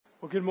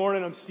Well, good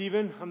morning. I'm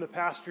Stephen. I'm the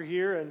pastor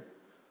here, and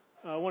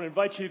I want to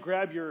invite you to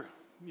grab your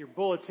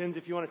bulletins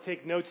if you want to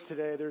take notes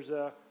today. There's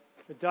a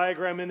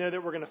diagram in there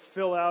that we're going to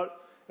fill out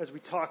as we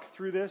talk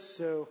through this,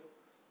 so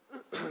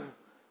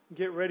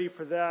get ready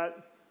for that.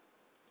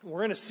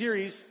 We're in a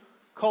series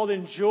called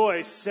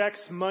Enjoy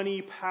Sex,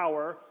 Money,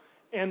 Power,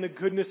 and the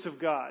Goodness of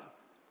God.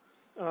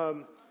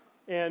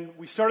 And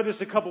we started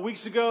this a couple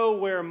weeks ago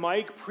where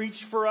Mike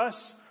preached for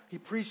us. He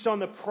preached on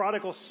the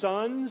prodigal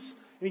sons.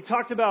 And he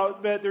talked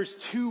about that there's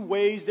two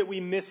ways that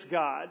we miss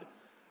God,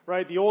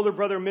 right? The older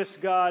brother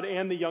missed God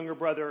and the younger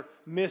brother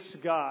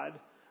missed God.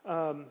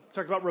 Talked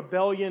about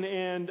rebellion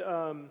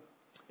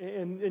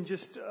and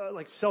just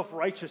like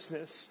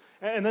self-righteousness.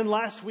 And then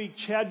last week,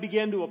 Chad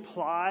began to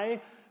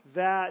apply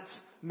that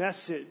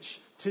message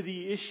to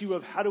the issue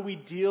of how do we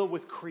deal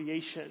with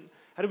creation?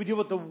 How do we deal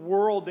with the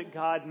world that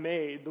God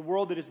made, the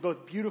world that is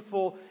both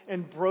beautiful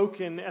and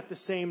broken at the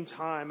same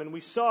time? And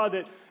we saw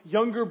that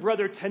younger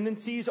brother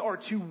tendencies are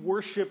to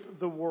worship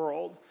the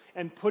world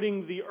and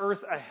putting the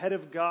earth ahead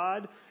of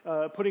God,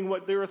 putting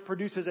what the earth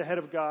produces ahead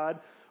of God.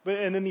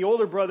 And then the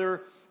older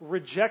brother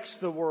rejects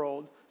the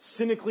world,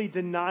 cynically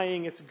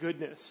denying its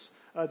goodness.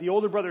 The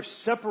older brother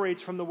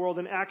separates from the world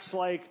and acts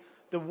like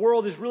the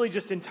world is really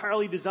just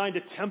entirely designed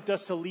to tempt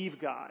us to leave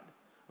God.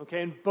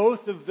 Okay, and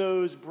both of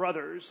those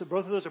brothers,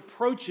 both of those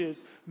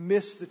approaches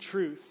miss the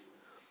truth.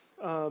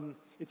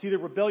 It's either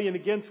rebellion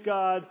against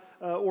God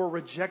or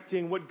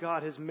rejecting what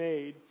God has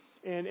made.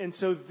 And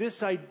so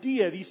this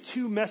idea, these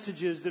two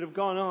messages that have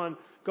gone on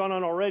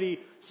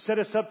already, set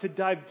us up to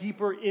dive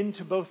deeper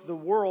into both the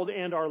world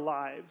and our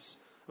lives.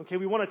 Okay,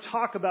 we want to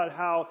talk about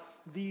how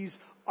these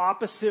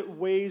opposite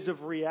ways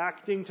of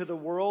reacting to the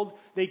world,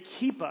 they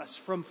keep us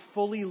from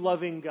fully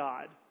loving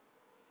God.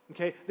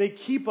 Okay, they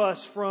keep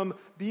us from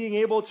being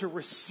able to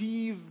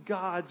receive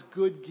God's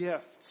good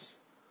gifts.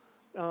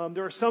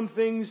 There are some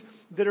things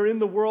that are in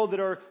the world that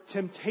are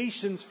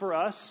temptations for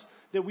us,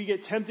 that we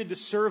get tempted to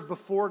serve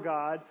before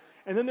God.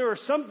 And then there are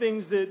some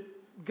things that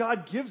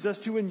God gives us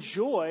to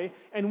enjoy,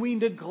 and we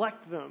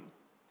neglect them.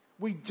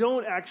 We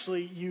don't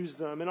actually use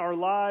them, and our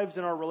lives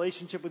and our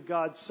relationship with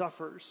God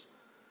suffers.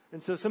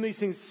 And so some of these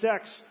things,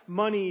 sex,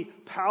 money,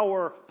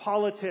 power,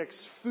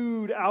 politics,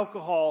 food,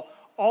 alcohol,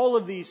 all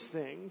of these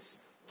things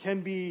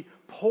can be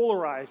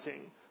polarizing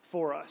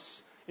for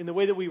us in the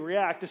way that we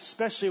react,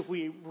 especially if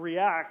we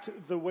react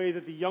the way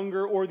that the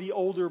younger or the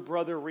older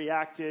brother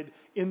reacted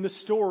in the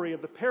story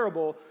of the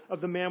parable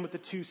of the man with the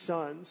two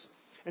sons.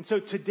 And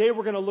so today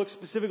we're going to look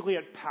specifically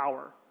at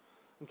power.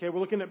 Okay, we're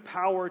looking at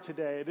power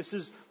today. This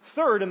is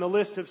third in the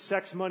list of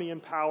sex, money,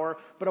 and power,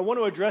 but I want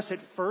to address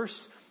it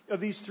first of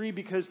these three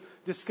because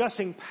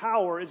discussing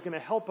power is going to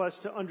help us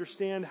to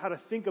understand how to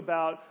think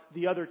about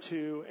the other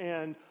two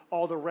and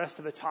all the rest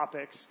of the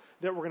topics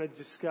that we're going to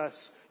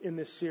discuss in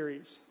this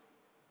series.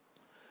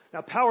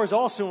 Now, power is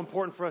also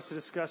important for us to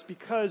discuss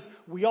because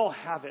we all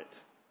have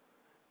it.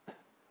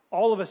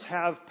 All of us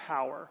have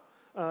power,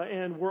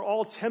 and we're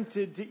all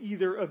tempted to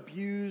either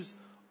abuse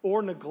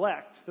or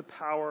neglect the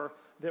power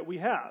that we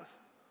have.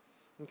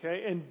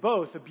 Okay, and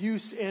both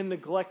abuse and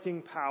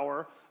neglecting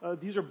power,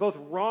 these are both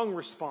wrong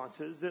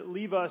responses that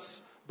leave us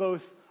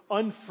both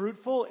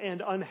unfruitful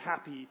and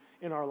unhappy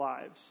in our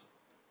lives.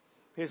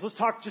 Okay, so let's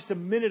talk just a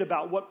minute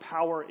about what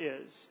power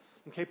is.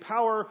 Okay,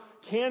 power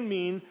can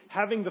mean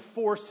having the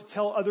force to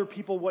tell other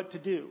people what to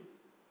do,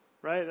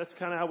 right? That's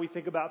kind of how we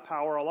think about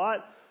power a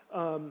lot.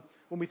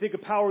 When we think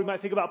of power, we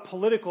might think about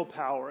political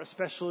power,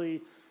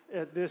 especially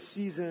at this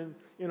season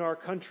in our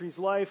country's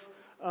life.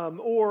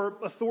 Or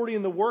authority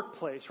in the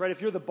workplace, right?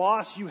 If you're the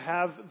boss, you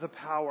have the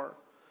power.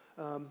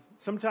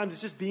 Sometimes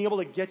it's just being able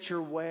to get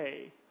your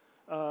way.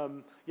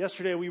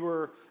 Yesterday we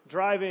were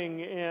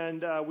driving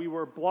and we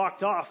were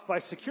blocked off by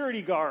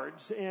security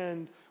guards,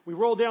 and we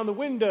rolled down the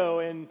window,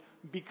 and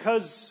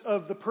because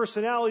of the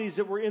personalities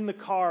that were in the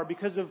car,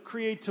 because of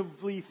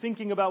creatively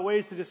thinking about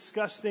ways to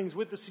discuss things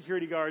with the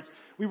security guards,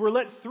 we were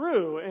let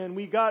through and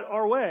we got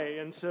our way,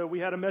 and so we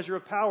had a measure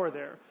of power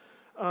there.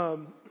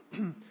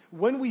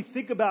 When we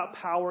think about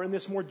power in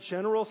this more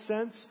general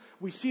sense,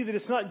 we see that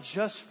it's not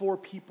just for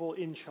people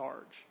in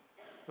charge.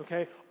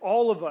 Okay?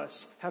 All of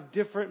us have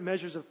different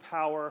measures of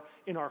power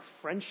in our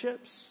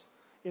friendships,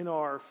 in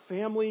our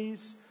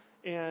families,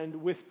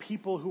 and with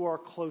people who are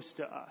close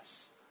to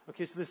us.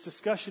 Okay, so this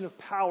discussion of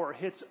power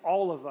hits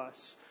all of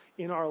us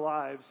in our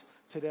lives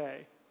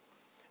today.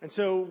 And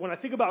so when I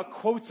think about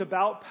quotes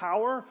about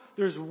power,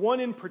 there's one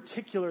in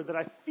particular that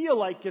I feel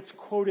like gets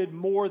quoted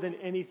more than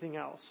anything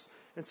else.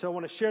 And so I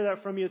want to share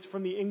that from you. It's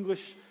from the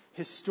English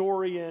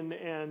historian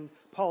and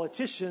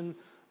politician,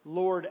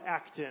 Lord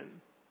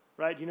Acton.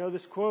 Right? You know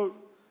this quote?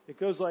 It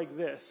goes like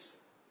this.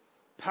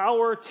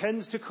 Power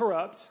tends to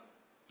corrupt,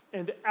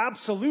 and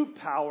absolute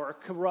power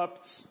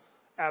corrupts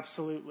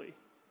absolutely.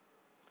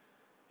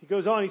 He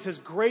goes on, he says,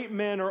 great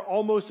men are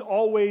almost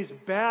always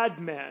bad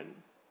men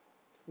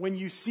when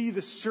you see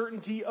the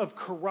certainty of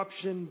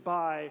corruption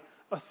by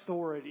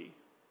authority.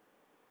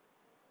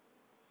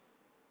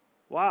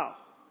 Wow.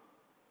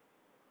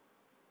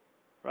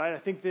 Right? I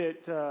think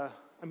that,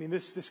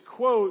 this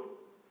quote,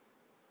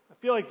 I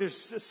feel like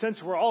there's a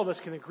sense where all of us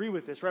can agree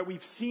with this, right?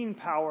 We've seen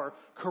power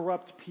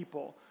corrupt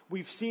people.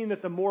 We've seen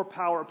that the more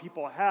power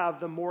people have,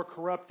 the more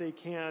corrupt they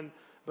can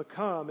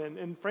become.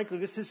 And frankly,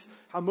 this is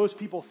how most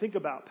people think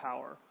about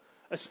power,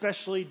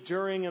 especially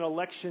during an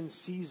election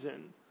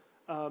season.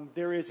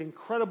 There is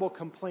incredible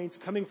complaints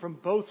coming from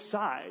both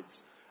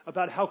sides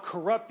about how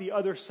corrupt the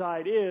other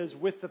side is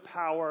with the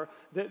power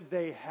that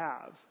they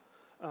have.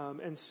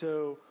 And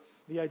so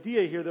the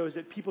idea here, though, is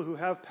that people who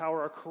have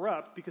power are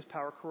corrupt because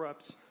power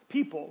corrupts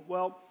people.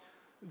 Well,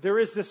 there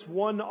is this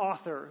one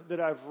author that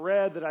I've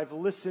read, that I've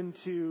listened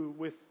to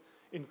with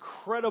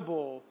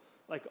incredible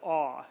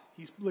awe.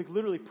 He's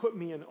literally put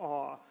me in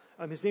awe.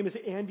 His name is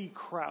Andy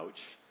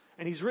Crouch,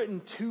 and he's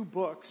written 2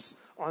 books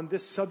on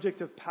this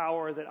subject of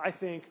power that I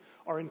think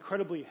are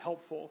incredibly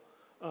helpful.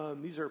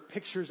 These are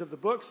pictures of the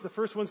books. The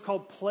first one's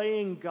called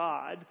Playing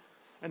God,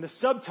 and the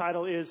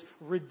subtitle is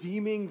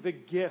Redeeming the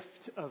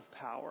Gift of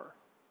Power.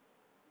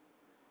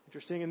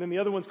 Interesting. And then the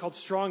other one's called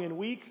Strong and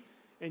Weak,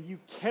 and you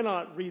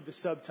cannot read the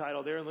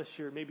subtitle there unless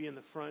you're maybe in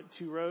the front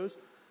 2 rows,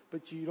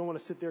 but you don't want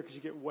to sit there because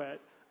you get wet.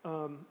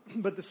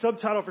 But the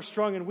subtitle for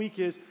Strong and Weak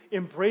is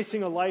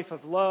Embracing a Life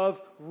of Love,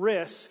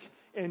 Risk,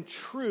 and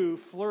True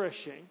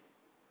Flourishing.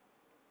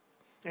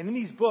 And in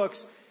these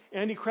books,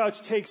 Andy Crouch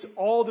takes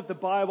all that the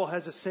Bible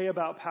has to say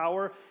about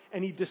power,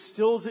 and he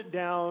distills it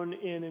down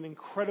in an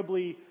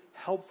incredibly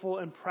helpful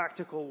and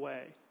practical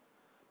way.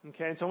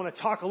 Okay, and so I want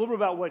to talk a little bit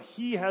about what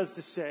he has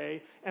to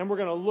say, and we're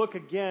going to look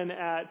again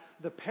at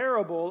the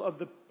parable of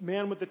the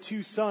man with the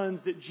 2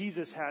 sons that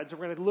Jesus had. So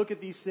we're going to look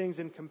at these things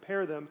and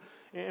compare them,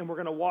 and we're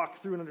going to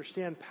walk through and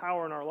understand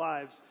power in our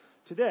lives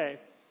today.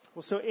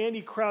 Well, so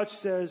Andy Crouch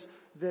says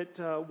that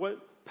what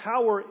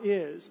power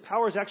is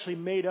actually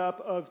made up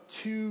of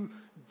 2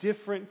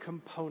 different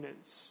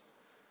components.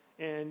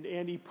 And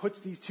Andy puts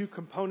these 2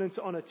 components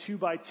on a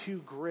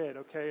 2x2 grid,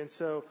 okay? And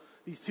so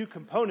these 2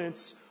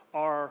 components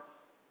are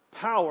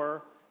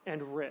power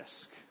and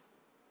risk.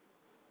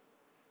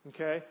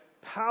 Okay?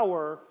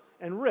 Power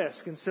and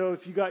risk. And so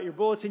if you got your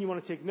bulletin, you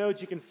want to take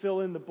notes, you can fill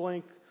in the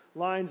blank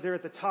lines there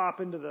at the top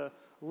into the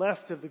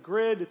left of the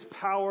grid. It's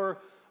power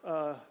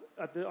on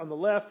the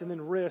left and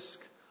then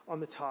risk on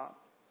the top.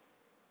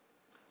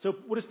 So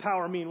what does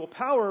power mean? Well,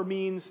 power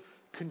means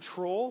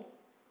control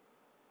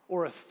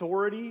or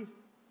authority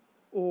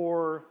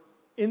or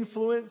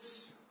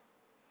influence,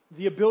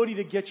 the ability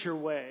to get your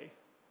way.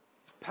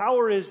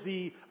 Power is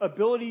the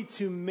ability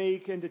to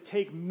make and to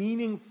take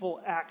meaningful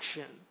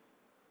action.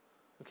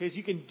 Okay, so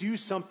you can do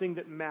something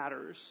that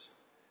matters.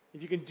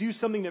 If you can do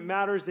something that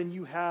matters, then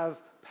you have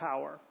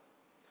power.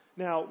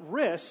 Now,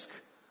 risk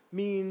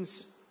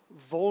means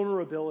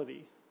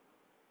vulnerability.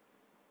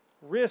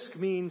 Risk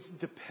means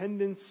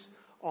dependence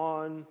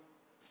on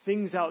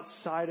things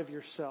outside of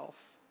yourself.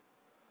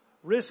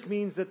 Risk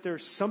means that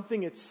there's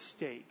something at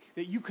stake,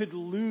 that you could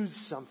lose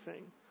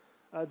something,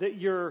 that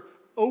you're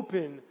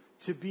open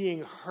to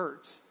being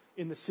hurt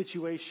in the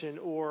situation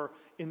or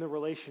in the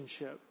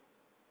relationship.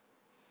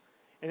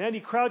 And Andy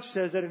Crouch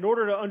says that in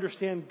order to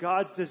understand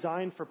God's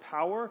design for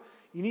power,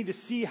 you need to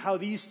see how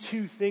these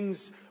 2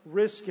 things,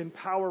 risk and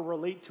power,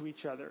 relate to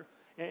each other.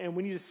 And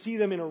we need to see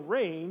them in a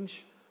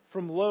range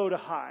from low to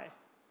high.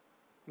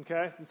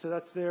 Okay? And so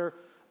that's there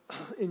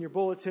in your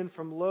bulletin,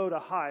 from low to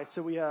high.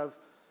 So we have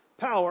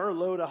power,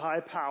 low to high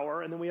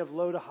power, and then we have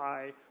low to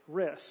high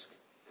risk.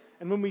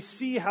 And when we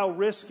see how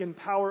risk and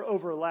power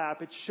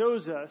overlap, it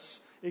shows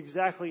us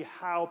exactly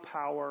how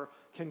power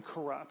can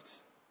corrupt.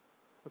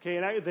 Okay,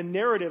 and the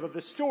narrative of the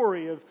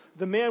story of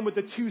the man with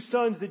the 2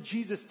 sons that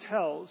Jesus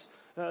tells,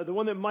 the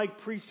one that Mike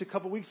preached a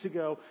couple weeks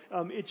ago,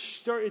 it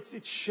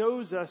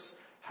shows us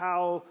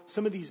how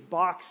some of these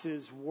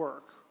boxes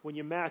work when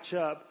you match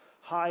up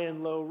high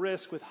and low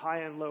risk with high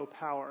and low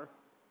power.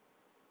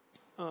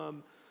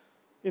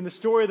 In the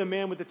story of the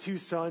man with the 2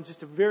 sons,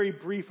 just a very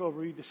brief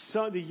overview,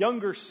 the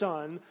younger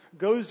son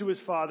goes to his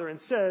father and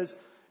says,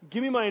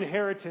 "Give me my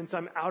inheritance,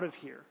 I'm out of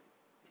here.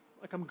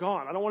 I'm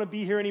gone. I don't want to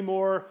be here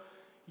anymore.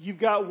 You've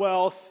got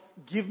wealth.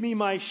 Give me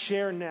my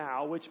share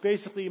now," which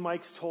basically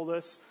Mike's told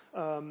us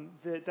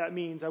that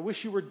means, I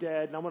wish you were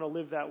dead, and I'm going to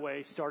live that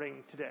way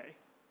starting today.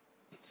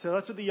 So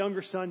that's what the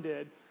younger son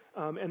did.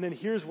 And then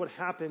here's what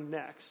happened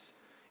next.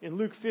 In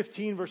Luke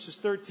 15, verses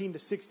 13 to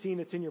 16,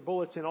 it's in your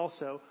bulletin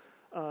also.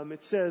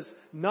 It says,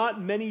 "Not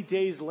many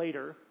days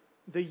later,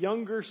 the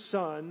younger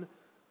son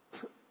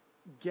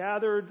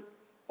gathered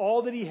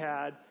all that he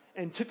had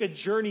and took a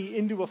journey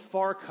into a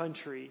far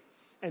country.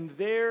 And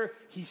there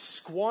he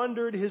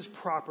squandered his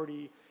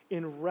property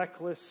in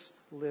reckless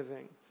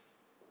living."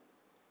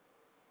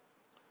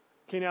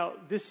 Okay, now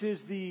this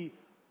is the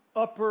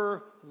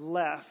upper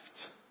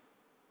left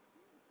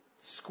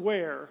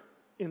square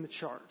in the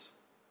chart.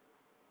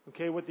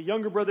 Okay, what the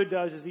younger brother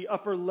does is the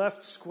upper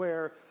left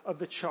square of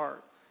the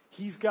chart.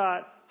 He's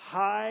got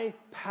high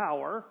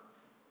power,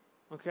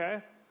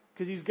 okay,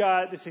 because he's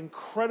got this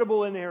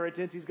incredible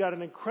inheritance. He's got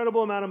an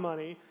incredible amount of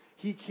money.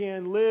 He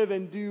can live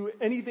and do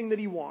anything that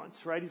he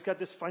wants, right? He's got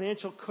this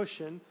financial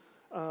cushion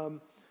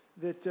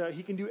that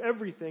he can do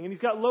everything. And he's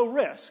got low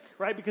risk,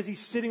 right, because he's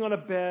sitting on a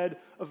bed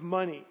of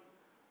money.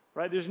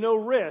 right? There's no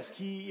risk.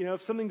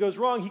 If something goes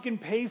wrong, he can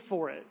pay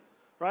for it,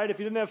 right? If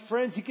he doesn't have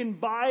friends, he can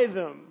buy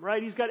them,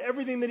 right? He's got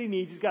everything that he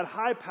needs. He's got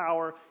high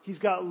power. He's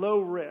got low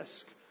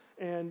risk.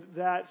 And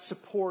that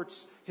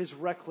supports his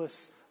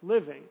reckless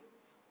living.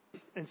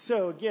 And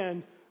so,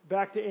 again,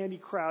 back to Andy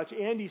Crouch.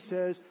 Andy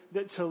says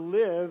that to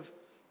live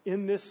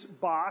in this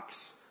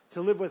box,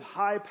 to live with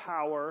high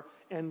power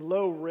and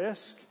low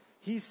risk,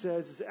 he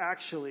says is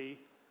actually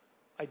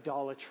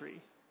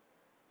idolatry.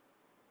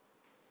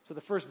 So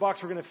the first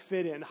box we're going to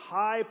fit in,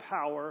 high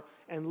power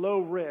and low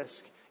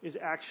risk, is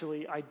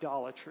actually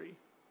idolatry.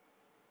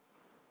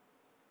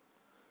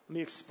 Let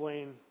me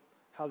explain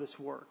how this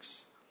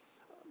works.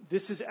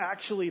 This is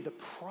actually the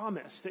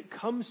promise that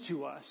comes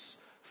to us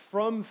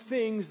from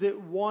things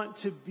that want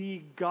to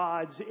be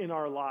gods in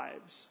our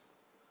lives.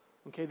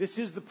 Okay, this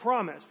is the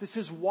promise. This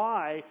is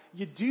why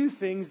you do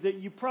things that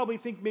you probably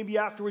think maybe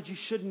afterwards you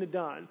shouldn't have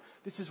done.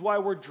 This is why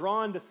we're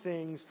drawn to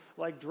things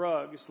like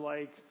drugs,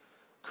 like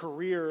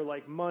career,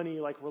 like money,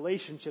 like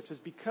relationships, is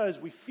because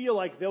we feel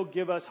like they'll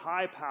give us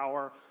high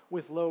power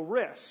with low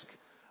risk.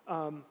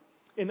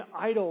 An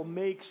idol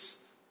makes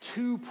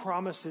two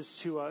promises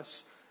to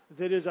us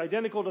that is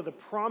identical to the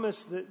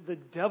promise that the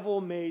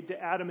devil made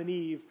to Adam and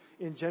Eve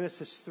in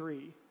Genesis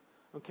 3.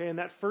 Okay, and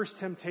that first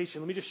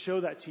temptation, let me just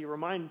show that to you.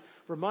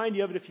 Remind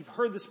you of it if you've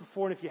heard this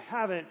before, and if you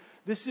haven't,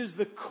 this is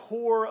the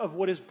core of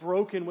what is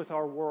broken with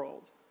our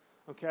world.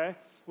 Okay,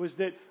 was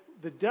that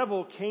the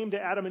devil came to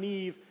Adam and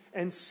Eve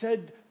and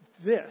said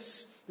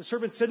this. The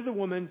serpent said to the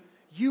woman,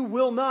 "You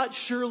will not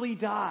surely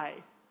die."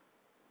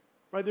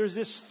 Right? There's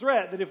this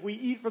threat that if we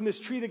eat from this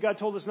tree that God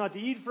told us not to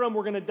eat from,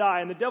 we're going to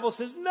die. And the devil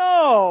says,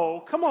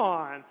 "No, come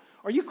on.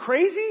 Are you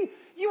crazy?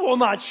 You will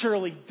not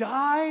surely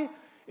die.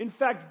 In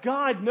fact,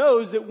 God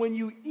knows that when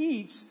you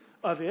eat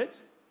of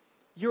it,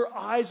 your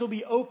eyes will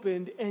be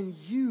opened and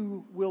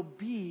you will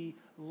be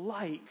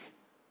like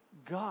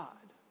God."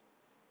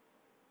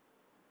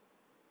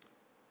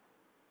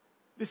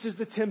 This is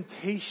the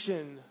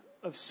temptation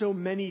of so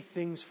many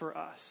things for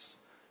us.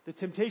 The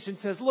temptation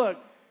says, look,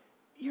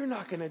 you're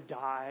not going to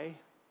die.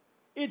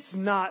 It's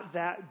not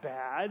that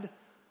bad.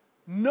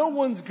 No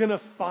one's going to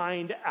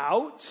find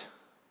out.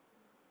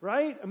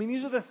 Right? I mean,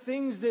 these are the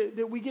things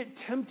that we get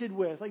tempted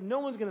with. Like, no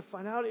one's going to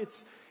find out.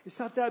 It's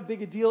not that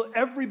big a deal.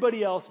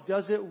 Everybody else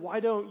does it. Why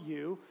don't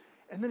you?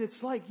 And then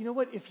it's like, you know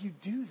what? If you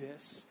do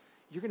this,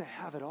 you're going to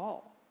have it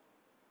all.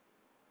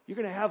 You're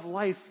going to have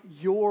life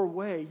your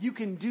way. You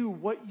can do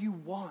what you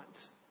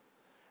want.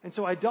 And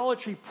so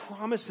idolatry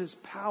promises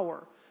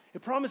power.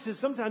 It promises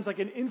sometimes like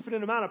an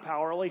infinite amount of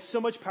power, or like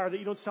so much power that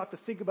you don't stop to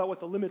think about what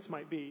the limits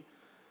might be.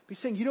 He's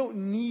saying you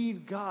don't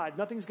need God.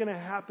 Nothing's going to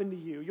happen to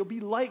you. You'll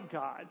be like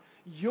God.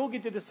 You'll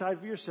get to decide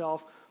for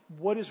yourself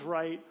what is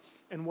right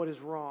and what is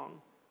wrong.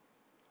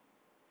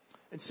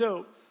 And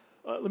so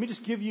let me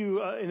just give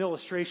you an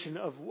illustration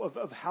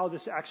of how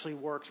this actually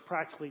works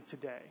practically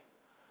today.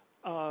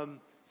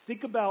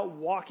 Think about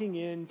walking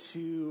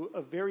into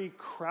a very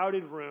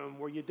crowded room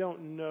where you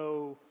don't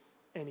know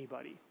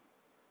anybody.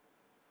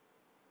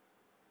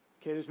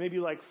 Okay, there's maybe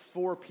like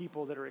 4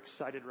 people that are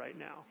excited right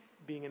now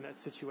being in that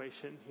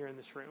situation here in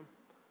this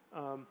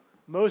room.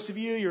 Most of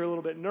you, you're a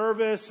little bit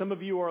nervous. Some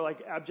of you are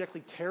like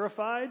abjectly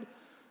terrified.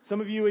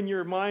 Some of you in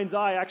your mind's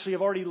eye actually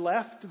have already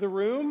left the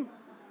room.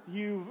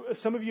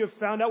 Some of you have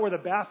found out where the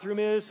bathroom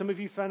is. Some of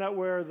you found out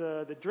where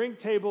the drink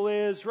table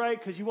is, right?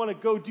 Because you want to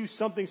go do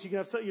something so you can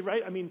have something,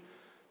 right? I mean,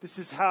 this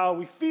is how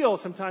we feel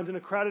sometimes in a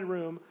crowded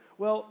room.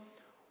 Well,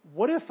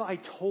 what if I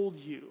told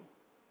you,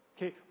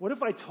 okay, what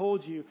if I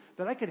told you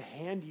that I could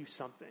hand you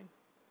something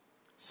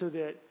so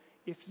that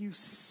if you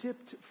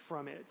sipped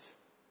from it,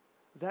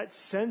 that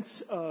sense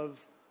of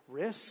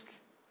risk,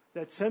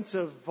 that sense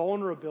of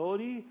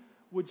vulnerability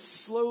would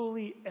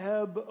slowly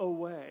ebb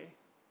away?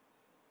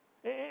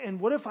 And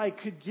what if I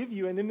could give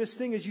you, and then this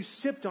thing as you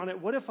sipped on it,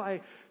 what if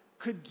I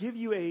could give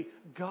you a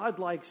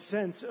godlike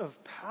sense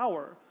of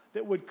power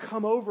that would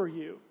come over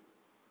you,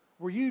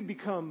 where you'd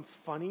become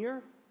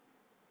funnier,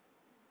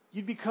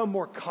 you'd become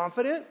more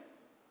confident,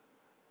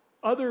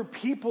 other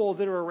people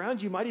that are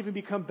around you might even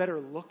become better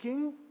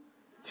looking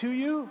to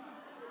you.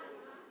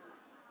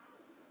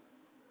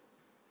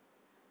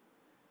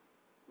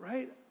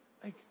 Right?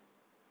 Like,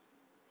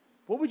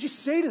 what would you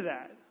say to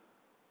that?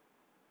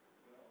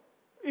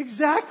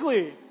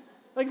 Exactly.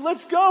 Like,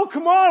 let's go.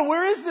 Come on.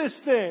 Where is this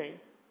thing?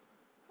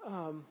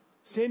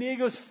 San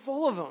Diego's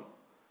full of them.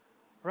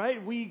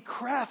 Right? We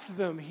craft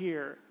them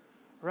here.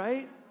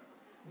 Right?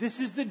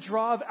 This is the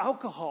draw of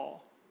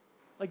alcohol.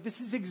 Like,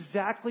 this is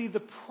exactly the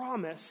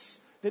promise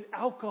that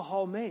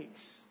alcohol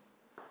makes.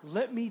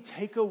 Let me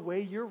take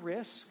away your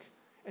risk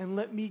and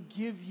let me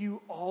give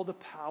you all the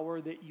power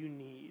that you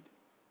need.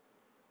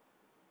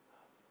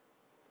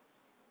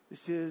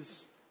 This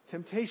is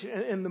temptation.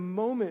 And the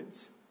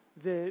moment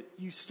that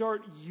you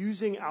start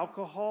using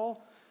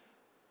alcohol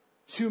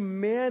to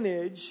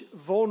manage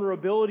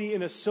vulnerability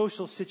in a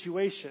social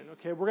situation,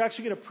 okay, we're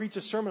actually going to preach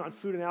a sermon on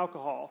food and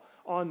alcohol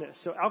on this.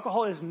 So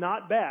alcohol is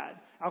not bad.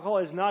 Alcohol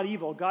is not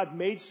evil. God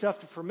made stuff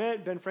to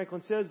ferment. Ben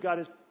Franklin says God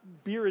has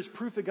beer is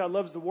proof that God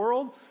loves the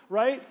world,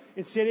 right?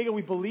 In San Diego,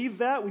 we believe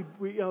that.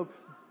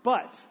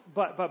 But.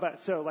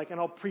 So, and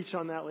I'll preach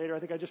on that later. I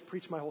think I just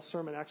preached my whole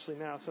sermon actually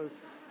now. So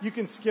you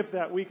can skip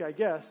that week, I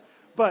guess.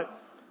 But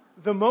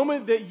the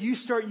moment that you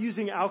start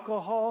using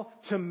alcohol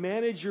to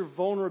manage your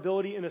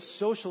vulnerability in a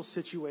social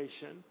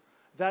situation,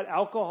 that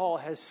alcohol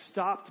has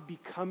stopped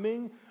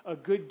becoming a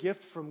good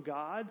gift from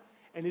God,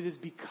 and it is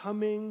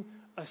becoming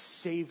a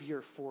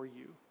savior for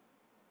you.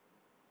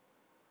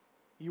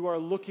 You are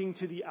looking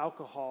to the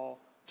alcohol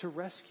to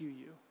rescue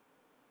you,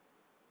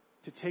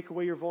 to take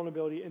away your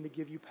vulnerability and to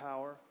give you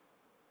power.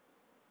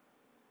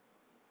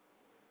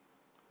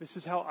 This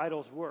is how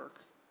idols work.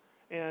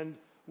 And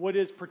what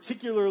is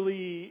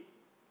particularly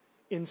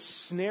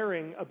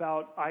ensnaring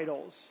about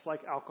idols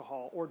like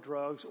alcohol or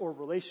drugs or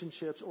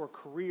relationships or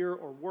career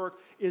or work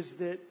is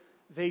that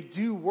they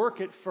do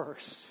work at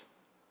first.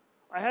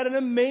 I had an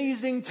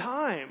amazing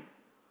time.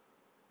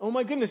 Oh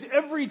my goodness,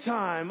 every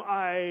time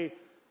I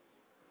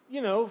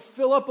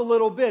fill up a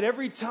little bit,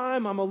 every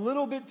time I'm a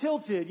little bit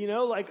tilted,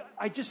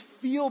 I just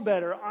feel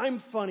better. I'm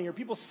funnier.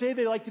 People say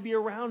they like to be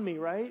around me,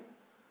 right?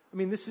 I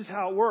mean, this is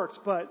how it works,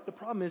 but the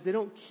problem is they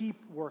don't keep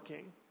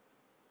working.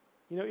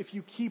 If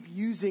you keep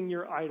using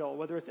your idol,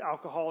 whether it's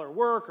alcohol or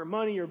work or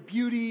money or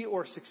beauty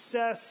or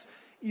success,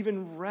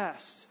 even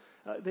rest,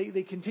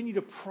 they continue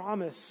to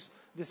promise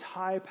this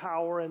high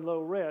power and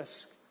low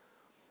risk.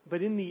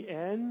 But in the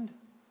end,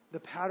 the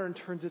pattern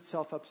turns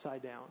itself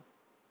upside down.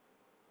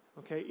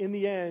 Okay, in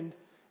the end,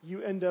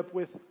 you end up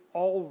with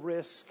all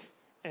risk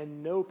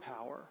and no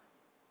power.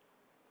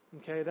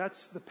 Okay,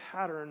 that's the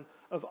pattern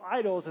of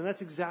idols, and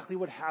that's exactly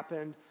what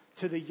happened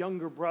to the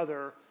younger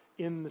brother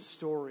in the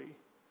story.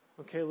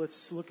 Okay,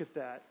 let's look at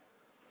that.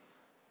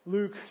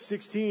 Luke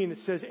 16, it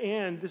says,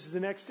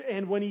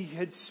 and when he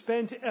had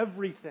spent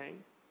everything,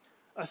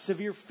 a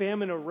severe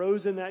famine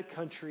arose in that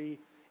country,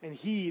 and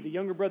he, the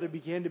younger brother,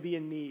 began to be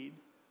in need.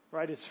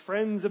 Right, his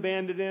friends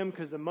abandoned him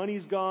because the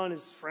money's gone,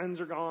 his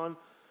friends are gone.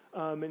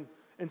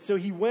 And so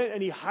he went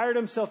and he hired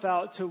himself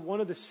out to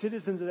one of the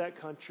citizens of that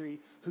country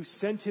who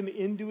sent him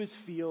into his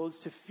fields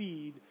to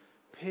feed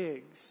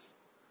pigs.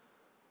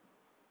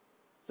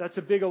 That's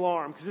a big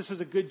alarm because this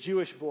was a good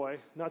Jewish boy.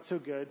 Not so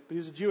good, but he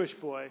was a Jewish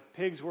boy.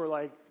 Pigs were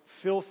like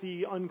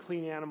filthy,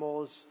 unclean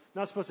animals.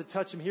 Not supposed to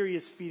touch them. Here he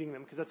is feeding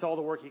them because that's all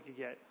the work he could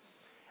get.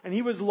 And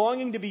he was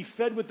longing to be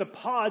fed with the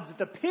pods that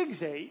the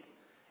pigs ate,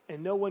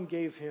 and no one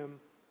gave him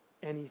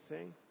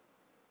anything.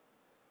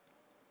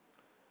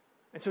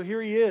 And so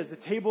here he is. The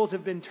tables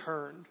have been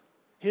turned.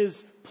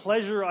 His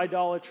pleasure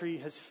idolatry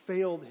has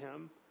failed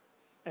him.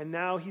 And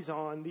now he's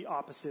on the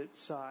opposite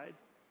side.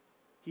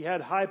 He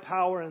had high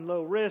power and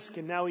low risk,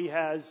 and now he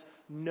has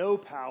no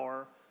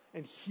power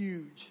and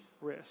huge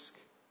risk.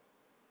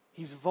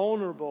 He's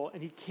vulnerable,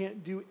 and he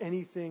can't do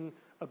anything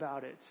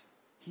about it.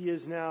 He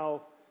is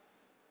now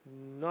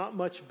not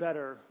much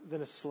better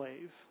than a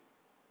slave.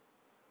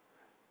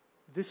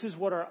 This is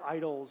what our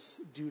idols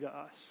do to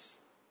us.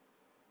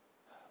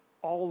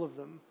 All of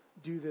them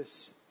do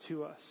this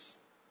to us.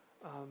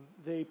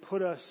 They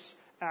put us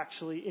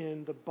actually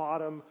in the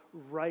bottom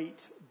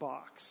right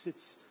box.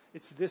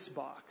 It's this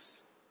box.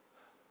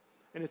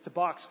 And it's the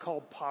box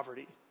called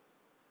poverty.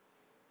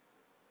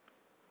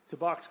 It's a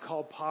box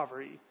called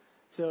poverty.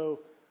 So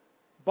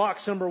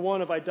box number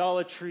 1 of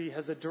idolatry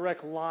has a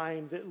direct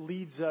line that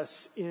leads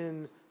us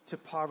into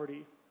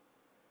poverty.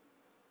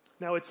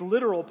 Now, it's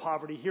literal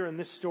poverty here in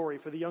this story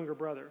for the younger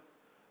brother.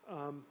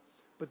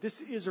 But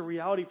this is a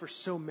reality for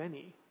so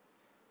many.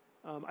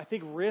 I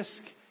think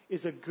risk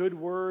is a good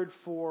word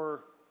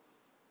for,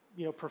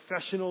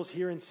 professionals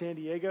here in San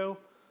Diego.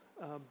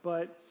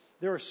 But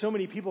there are so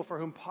many people for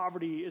whom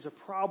poverty is a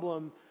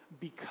problem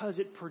because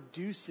it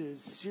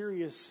produces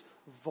serious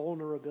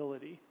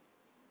vulnerability.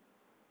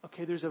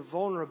 Okay, there's a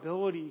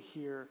vulnerability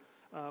here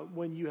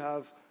when you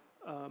have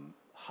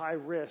high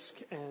risk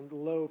and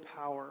low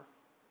power.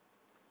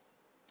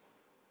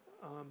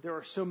 There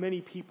are so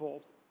many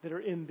people that are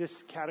in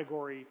this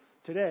category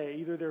today.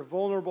 Either they're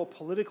vulnerable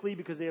politically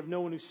because they have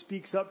no one who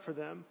speaks up for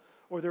them,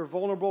 or they're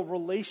vulnerable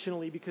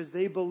relationally because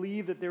they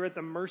believe that they're at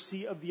the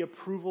mercy of the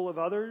approval of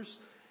others.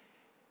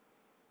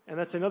 And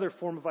that's another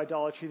form of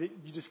idolatry that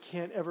you just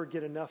can't ever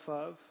get enough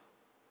of.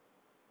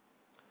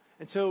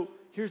 And so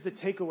here's the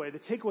takeaway. The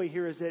takeaway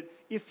here is that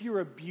if you're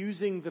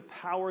abusing the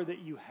power that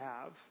you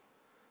have,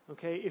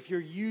 okay, if you're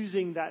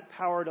using that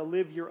power to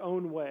live your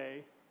own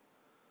way,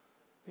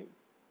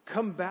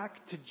 come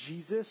back to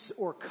Jesus,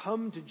 or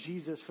come to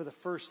Jesus for the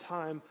first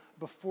time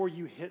before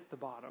you hit the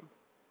bottom,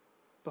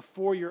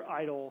 before your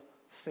idol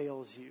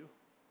fails you.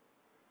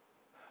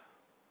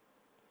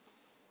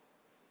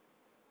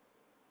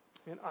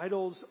 And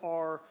idols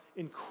are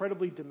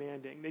incredibly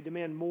demanding. They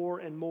demand more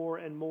and more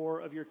and more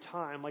of your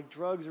time. Like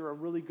drugs are a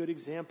really good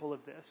example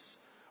of this,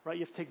 right?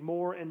 You have to take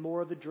more and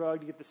more of the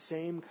drug to get the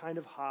same kind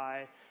of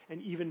high,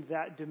 and even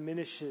that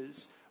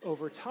diminishes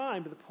over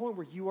time to the point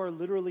where you are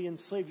literally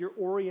enslaved. You're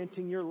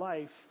orienting your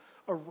life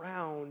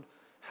around,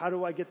 how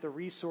do I get the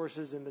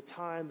resources and the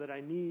time that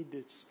I need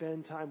to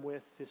spend time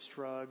with this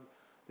drug,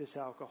 this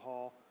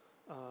alcohol,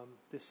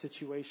 this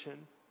situation.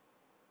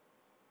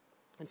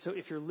 And so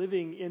if you're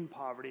living in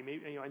poverty,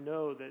 maybe, I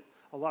know that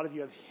a lot of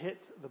you have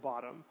hit the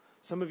bottom.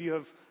 Some of you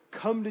have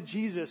come to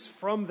Jesus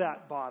from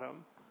that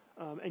bottom,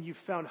 and you've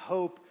found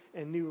hope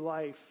and new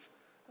life.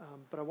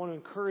 But I want to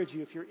encourage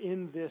you, if you're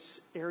in this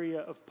area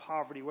of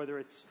poverty, whether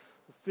it's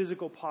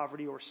physical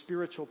poverty or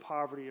spiritual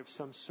poverty of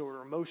some sort,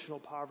 or emotional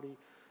poverty,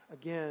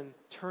 again,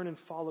 turn and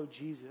follow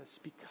Jesus,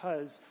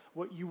 because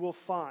what you will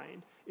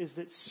find is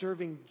that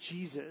serving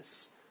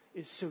Jesus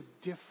is so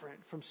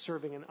different from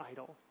serving an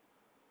idol.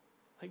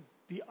 Like,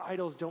 the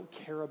idols don't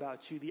care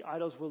about you. The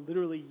idols will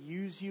literally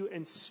use you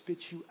and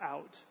spit you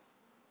out.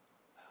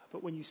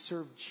 But when you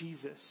serve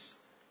Jesus,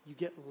 you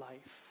get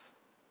life.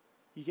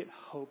 You get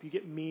hope. You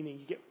get meaning.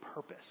 You get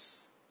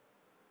purpose.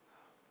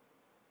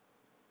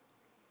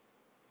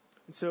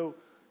 And so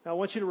now I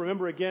want you to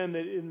remember again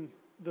that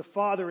the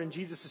father in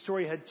Jesus'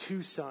 story had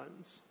two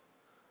sons.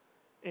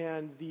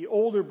 And the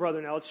older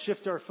brother, now let's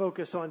shift our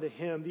focus onto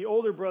him. The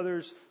older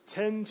brothers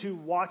tend to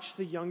watch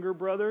the younger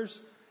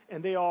brothers,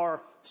 and they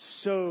are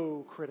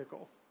so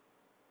critical.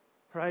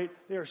 Right?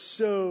 They are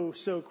so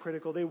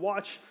critical. They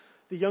watch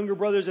the younger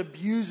brothers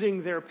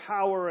abusing their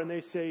power, and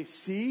they say,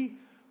 see,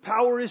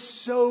 power is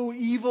so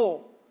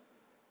evil.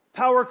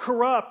 Power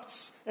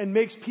corrupts and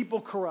makes people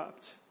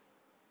corrupt.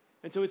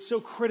 And so it's so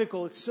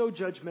critical, it's so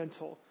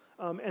judgmental.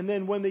 And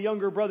then when the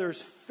younger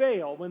brothers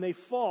fail, when they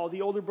fall,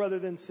 the older brother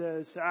then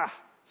says,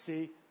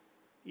 see,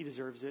 he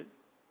deserves it.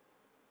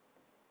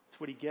 It's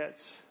what he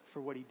gets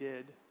for what he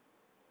did.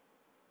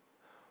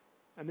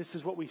 And this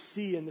is what we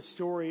see in the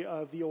story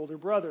of the older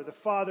brother. The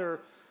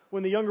father,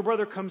 when the younger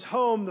brother comes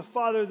home, the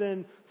father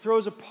then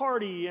throws a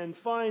party and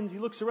he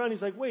looks around,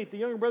 he's like, wait, the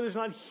younger brother's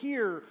not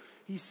here.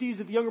 He sees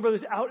that the younger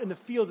brother's out in the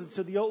fields, and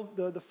so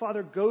the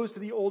father goes to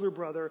the older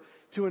brother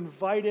to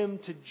invite him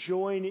to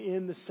join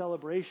in the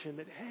celebration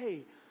that,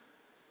 hey,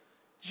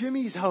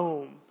 Jimmy's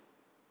home.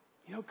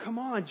 Come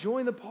on,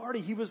 join the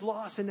party. He was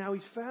lost and now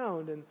he's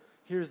found. And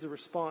here's the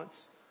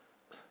response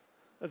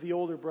of the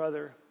older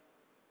brother.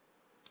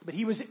 But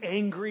he was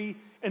angry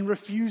and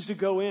refused to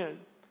go in.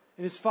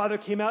 And his father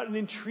came out and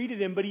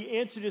entreated him, but he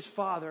answered his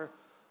father,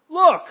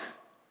 look,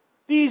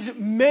 these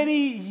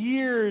many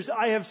years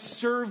I have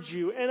served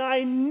you, and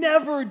I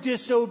never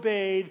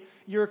disobeyed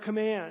your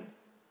command.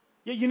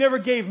 Yet you never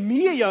gave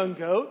me a young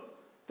goat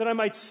that I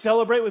might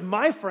celebrate with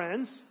my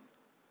friends.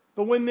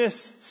 But when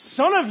this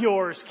son of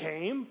yours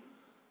came,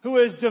 who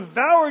has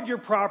devoured your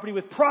property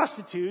with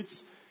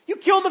prostitutes, you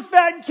killed the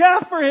fattened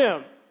calf for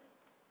him.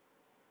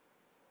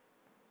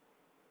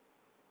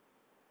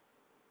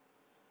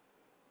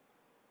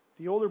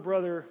 The older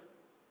brother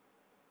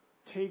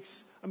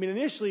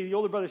initially the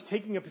older brother's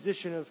taking a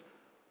position of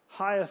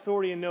high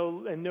authority and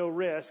no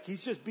risk.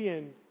 He's just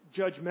being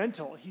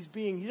judgmental. He's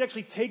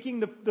actually taking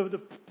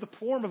the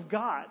form of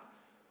God.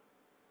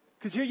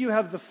 Because here you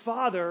have the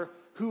father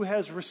who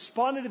has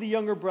responded to the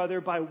younger brother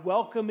by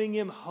welcoming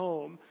him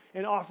home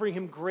and offering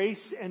him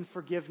grace and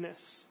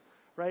forgiveness,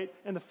 right?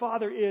 And the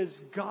father is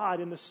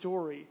God in the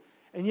story.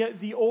 And yet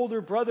the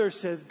older brother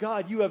says,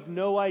 God, you have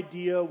no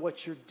idea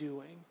what you're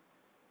doing.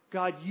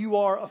 God, you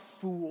are a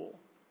fool,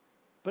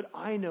 but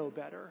I know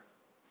better.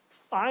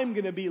 I'm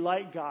going to be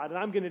like God, and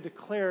I'm going to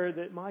declare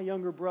that my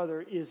younger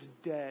brother is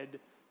dead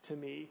to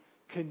me,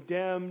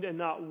 condemned and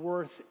not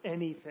worth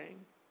anything.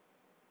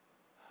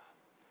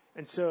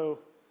 And so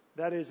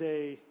that is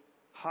a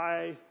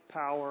high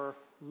power,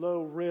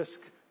 low risk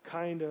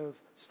kind of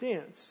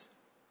stance.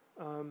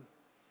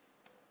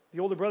 The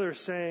older brother is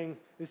saying,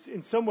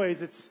 in some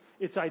ways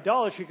it's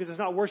idolatry because it's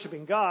not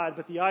worshiping God,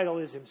 but the idol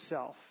is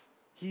himself.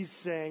 He's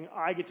saying,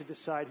 I get to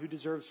decide who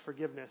deserves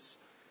forgiveness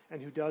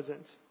and who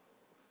doesn't.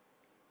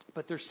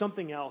 But there's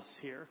something else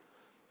here,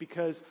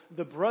 because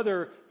the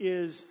brother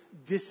is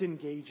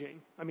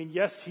disengaging.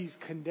 Yes, he's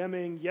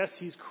condemning. Yes,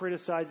 he's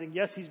criticizing.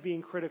 Yes, he's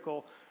being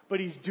critical, but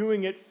he's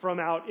doing it from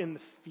out in the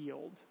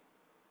field.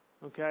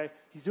 Okay?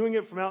 He's doing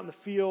it from out in the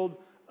field.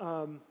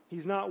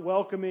 He's not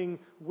welcoming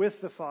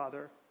with the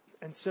father.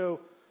 And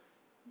so,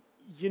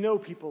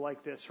 people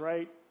like this,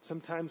 right?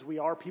 Sometimes we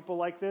are people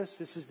like this.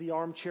 This is the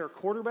armchair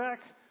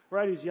quarterback,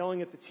 right? Who's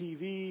yelling at the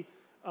TV.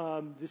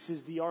 This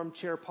is the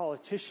armchair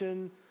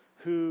politician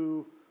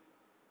who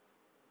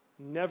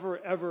never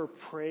ever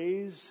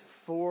prays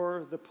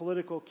for the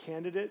political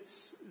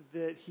candidates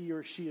that he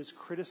or she is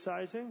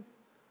criticizing.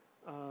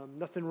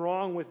 Nothing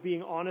wrong with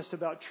being honest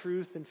about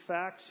truth and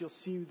facts. You'll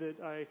see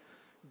that I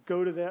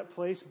go to that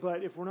place.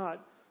 But if we're not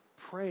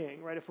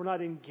praying, right? If we're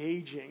not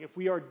engaging, if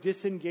we are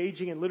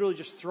disengaging and literally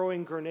just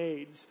throwing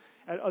grenades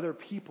at other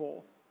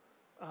people,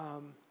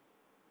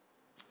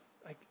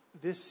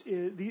 this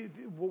is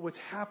what's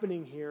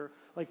happening here.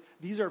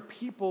 These are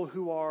people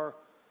who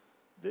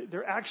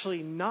they're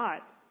actually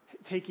not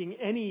taking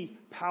any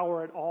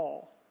power at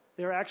all.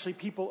 They're actually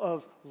people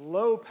of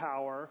low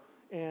power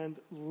and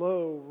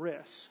low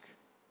risk.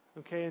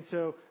 Okay, and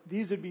so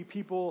these would be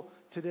people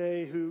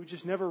today who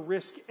just never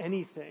risk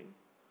anything,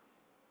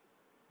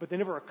 but they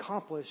never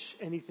accomplish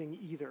anything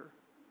either.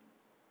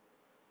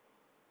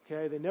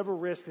 Okay, they never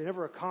risk, they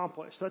never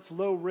accomplish. That's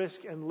low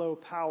risk and low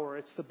power.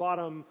 It's the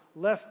bottom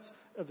left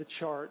of the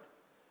chart,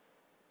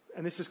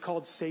 and this is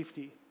called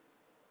safety.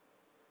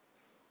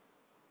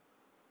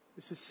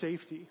 This is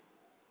safety.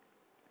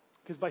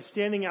 Because by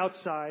standing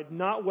outside,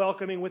 not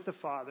welcoming with the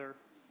Father,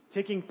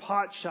 taking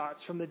pot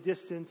shots from the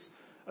distance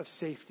of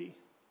safety,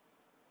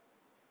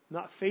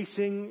 not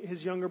facing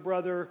his younger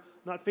brother,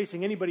 not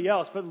facing anybody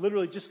else, but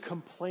literally just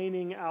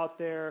complaining out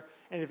there.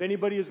 And if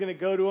anybody is going to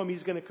go to him,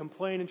 he's going to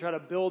complain and try to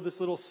build this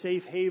little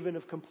safe haven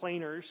of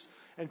complainers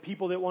and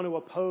people that want to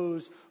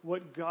oppose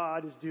what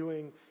God is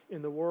doing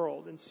in the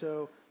world. And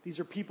so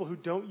these are people who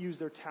don't use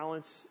their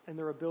talents and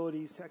their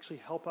abilities to actually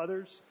help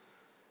others.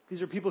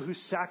 These are people who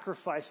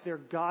sacrifice their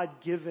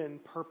God-given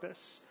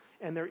purpose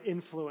and their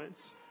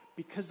influence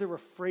because they're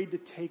afraid to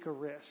take a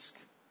risk.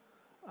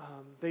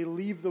 They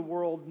leave the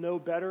world no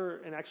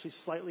better and actually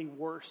slightly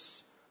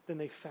worse than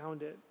they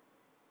found it.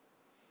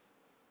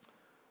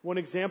 One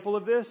example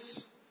of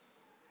this,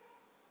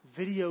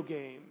 video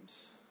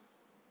games.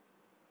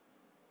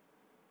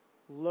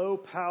 Low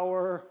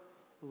power,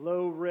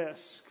 low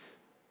risk.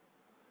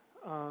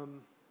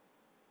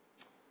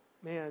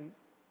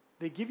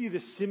 They give you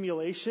this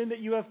simulation that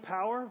you have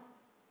power,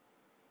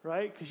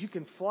 right? Because you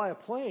can fly a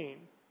plane.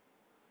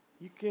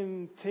 You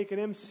can take an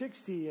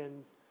M60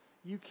 and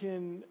you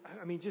can,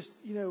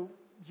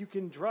 you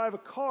can drive a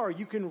car.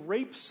 You can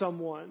rape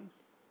someone.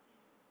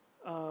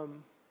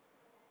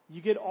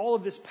 You get all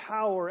of this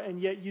power,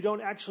 and yet you don't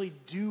actually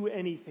do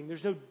anything.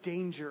 There's no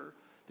danger.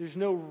 There's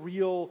no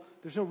real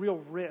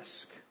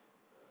risk.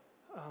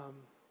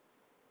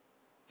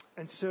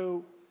 And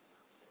so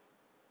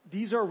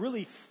these are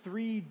really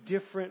three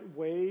different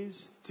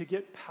ways to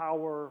get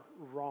power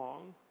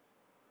wrong.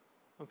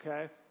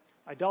 Okay?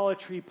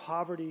 Idolatry,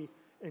 poverty,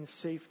 and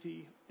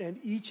safety. And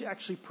each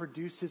actually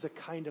produces a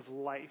kind of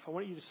life. I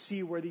want you to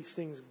see where these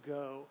things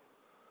go.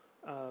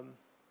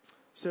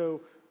 So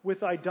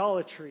with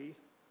idolatry,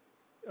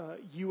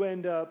 you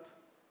end up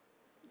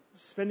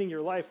spending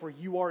your life where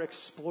you are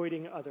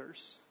exploiting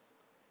others.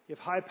 You have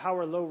high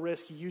power, low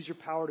risk. You use your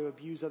power to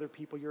abuse other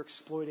people. You're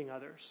exploiting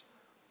others.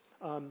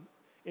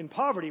 In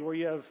poverty, where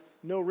you have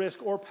no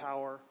risk or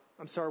power,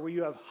 where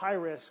you have high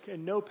risk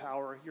and no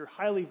power, you're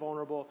highly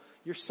vulnerable,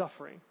 you're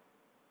suffering.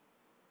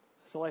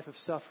 It's a life of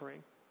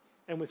suffering.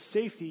 And with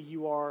safety,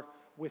 you are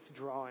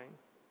withdrawing.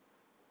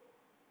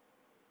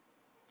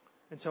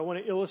 And so I want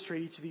to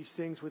illustrate each of these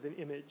things with an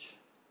image.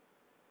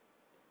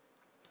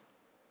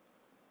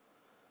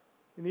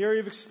 In the area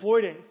of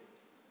exploiting,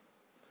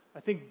 I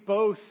think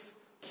both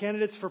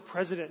candidates for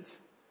president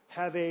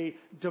have a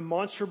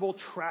demonstrable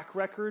track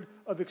record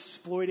of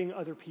exploiting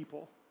other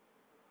people.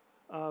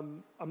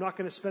 I'm not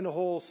going to spend a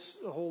whole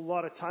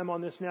lot of time on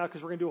this now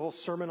because we're going to do a whole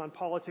sermon on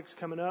politics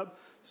coming up.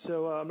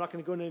 So I'm not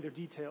going to go into any of their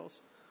details.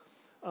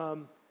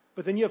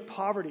 But then you have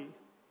poverty.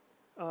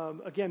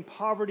 Again,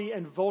 poverty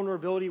and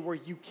vulnerability where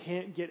you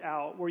can't get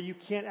out, where you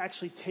can't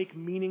actually take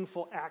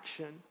meaningful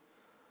action.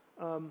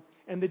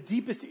 And the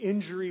deepest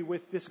injury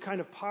with this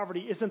kind of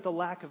poverty isn't the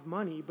lack of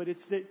money, but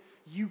it's that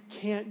you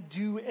can't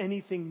do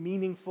anything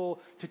meaningful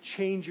to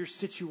change your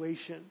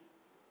situation.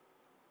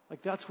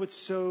 Like, that's what's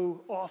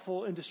so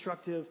awful and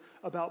destructive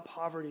about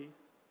poverty.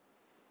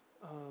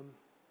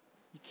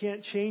 You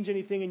can't change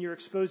anything, and you're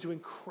exposed to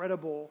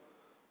incredible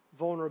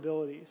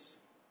vulnerabilities.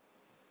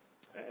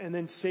 And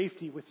then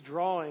safety,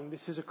 withdrawing.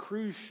 This is a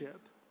cruise ship.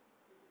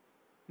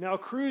 Now, a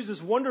cruise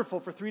is wonderful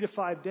for 3 to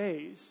 5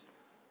 days,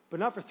 but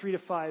not for 3 to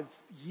 5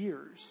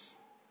 years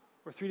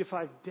or 3 to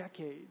 5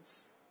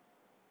 decades.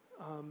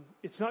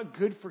 It's not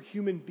good for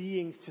human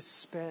beings to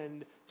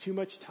spend too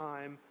much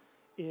time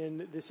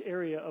in this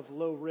area of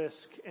low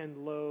risk and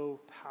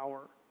low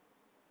power.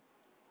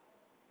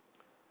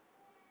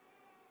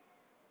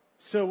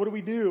 So what do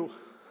we do?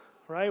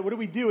 Right? What do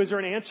we do? Is there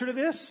an answer to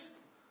this?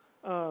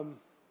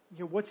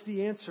 What's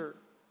the answer?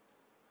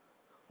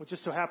 Well, it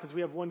just so happens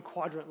we have one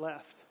quadrant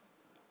left.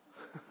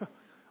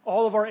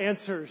 All of our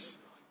answers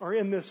are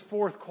in this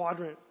fourth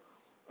quadrant.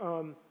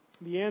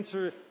 The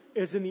answer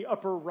is in the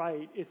upper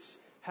right. It's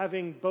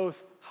having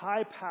both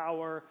high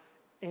power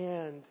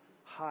and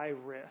high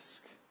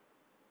risk.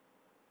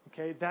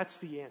 Okay, that's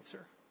the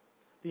answer.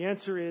 The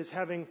answer is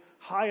having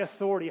high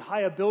authority,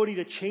 high ability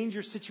to change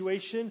your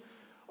situation,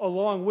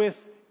 along with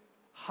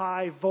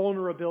high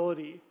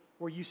vulnerability,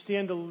 where you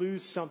stand to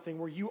lose something,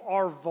 where you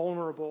are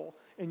vulnerable,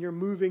 and you're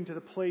moving to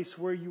the place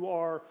where you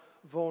are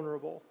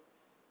vulnerable.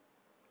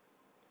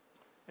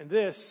 And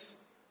this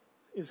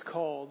is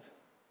called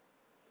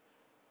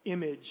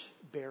image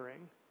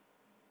bearing.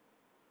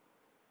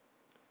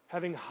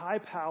 Having high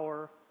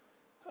power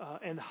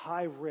and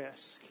high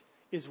risk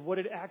is what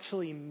it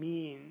actually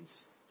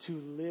means to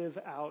live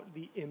out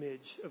the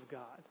image of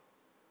God.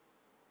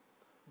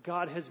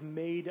 God has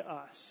made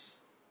us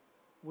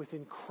with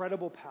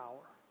incredible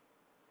power,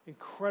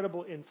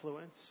 incredible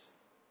influence,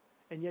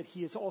 and yet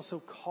He has also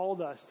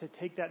called us to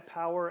take that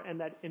power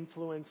and that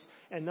influence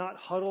and not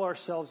huddle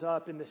ourselves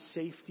up in the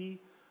safety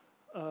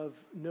of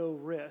no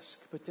risk,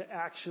 but to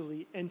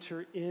actually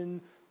enter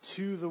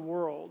into the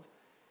world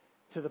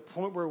to the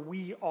point where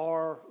we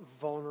are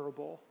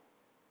vulnerable.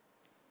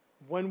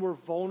 When we're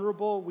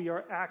vulnerable, we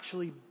are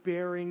actually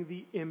bearing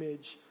the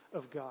image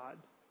of God.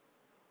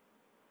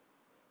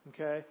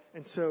 Okay?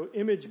 And so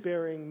image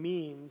bearing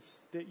means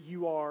that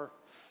you are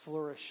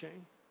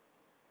flourishing.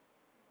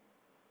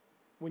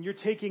 When you're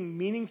taking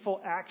meaningful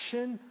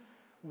action,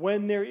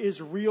 when there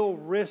is real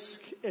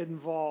risk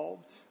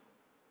involved,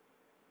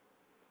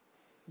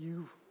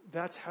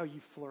 that's how you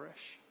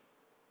flourish.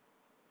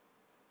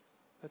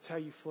 That's how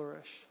you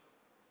flourish.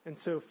 And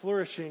so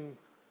flourishing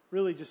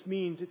really just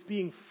means it's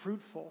being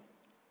fruitful.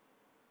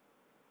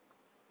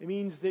 It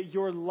means that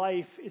your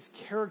life is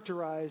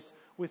characterized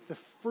with the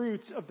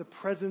fruits of the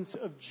presence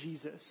of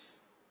Jesus.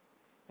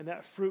 And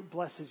that fruit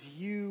blesses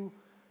you,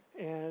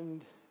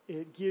 and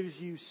it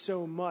gives you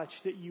so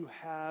much that you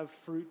have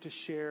fruit to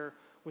share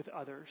with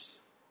others.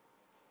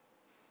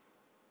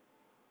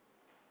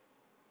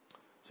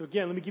 So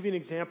again, let me give you an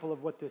example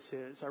of what this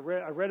is. I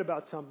read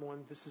about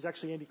someone, this is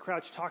actually Andy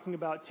Crouch, talking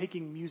about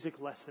taking music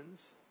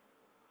lessons.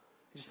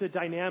 Just the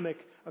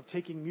dynamic of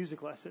taking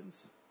music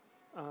lessons.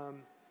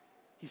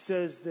 He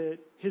says that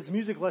his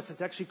music lessons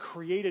actually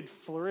created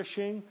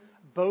flourishing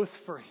both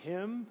for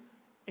him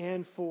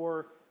and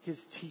for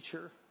his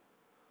teacher.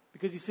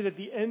 Because he said at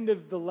the end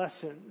of the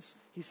lessons,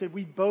 he said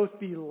we'd both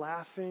be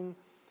laughing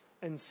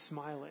and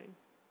smiling.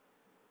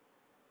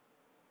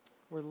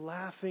 We're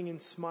laughing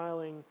and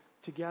smiling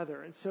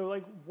together. And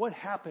so, what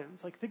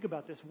happens? Think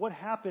about this. What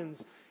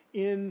happens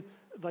in,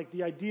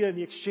 the idea and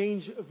the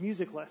exchange of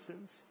music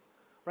lessons,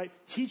 right?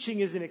 Teaching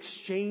is an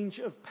exchange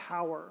of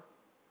power,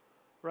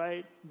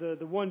 right? The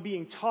one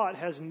being taught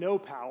has no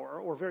power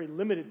or very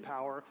limited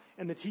power,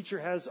 and the teacher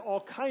has all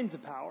kinds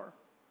of power.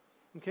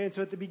 Okay, and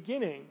so at the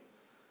beginning,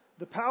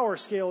 the power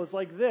scale is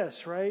like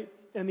this, right?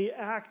 And the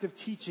act of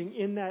teaching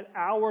in that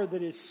hour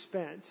that is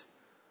spent,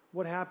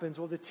 what happens?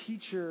 Well, the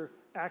teacher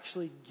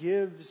actually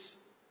gives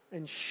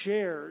and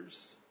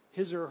shares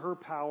his or her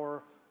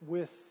power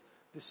with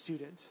the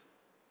student.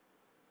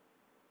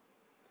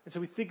 And so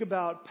we think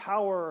about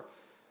power,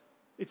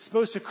 it's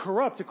supposed to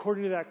corrupt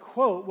according to that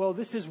quote. Well,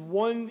 this is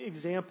one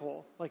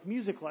example,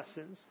 music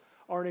lessons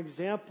are an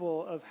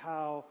example of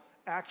how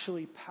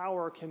actually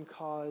power can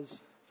cause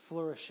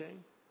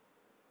flourishing,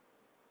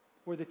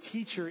 where the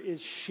teacher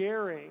is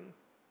sharing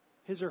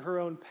his or her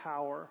own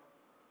power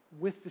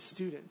with the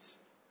student.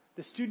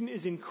 The student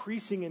is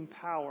increasing in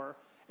power,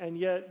 and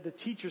yet the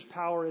teacher's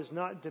power is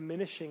not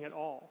diminishing at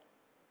all.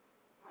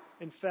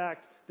 In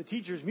fact, the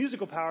teacher's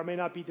musical power may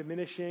not be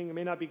diminishing, it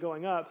may not be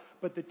going up,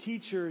 but the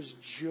teacher's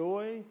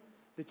joy,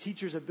 the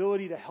teacher's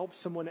ability to help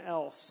someone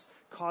else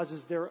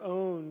causes their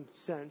own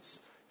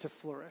sense to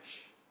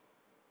flourish.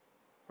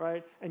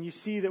 Right? And you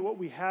see that what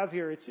we have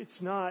here,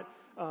 it's not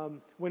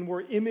when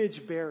we're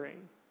image bearing,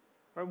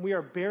 right? We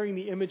are bearing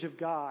the image of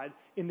God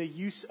in the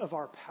use of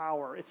our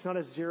power. It's not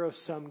a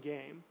zero-sum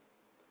game.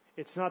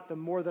 It's not the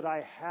more that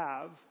I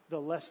have, the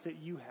less that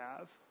you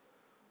have.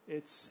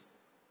 It's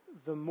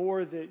the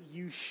more that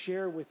you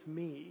share with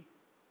me,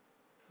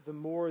 the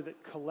more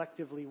that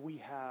collectively we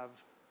have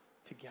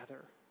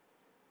together.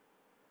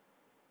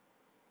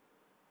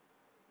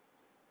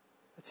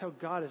 That's how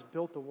God has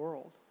built the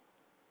world.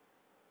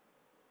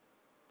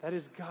 That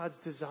is God's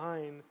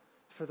design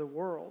for the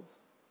world.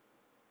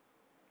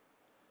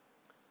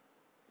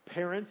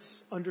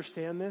 Parents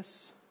understand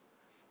this,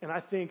 and I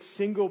think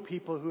single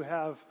people who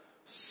have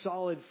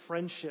solid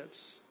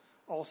friendships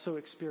also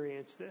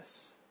experience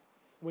this.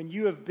 When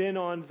you have been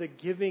on the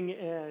giving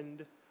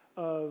end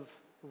of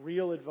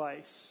real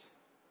advice,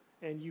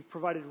 and you've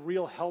provided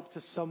real help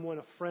to someone,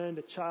 a friend,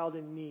 a child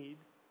in need,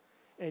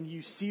 and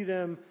you see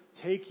them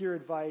take your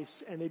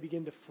advice and they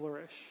begin to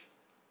flourish,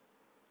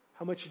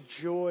 how much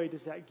joy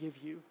does that give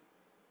you?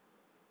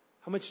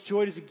 How much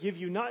joy does it give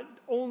you? Not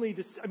only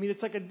it's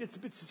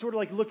sort of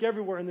like look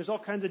everywhere, and there's all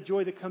kinds of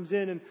joy that comes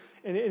in,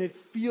 and it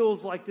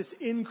feels like this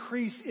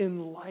increase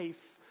in life,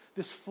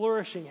 this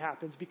flourishing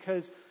happens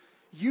because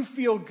you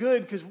feel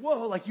good because,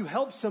 you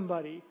help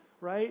somebody,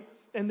 right?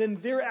 And then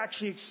they're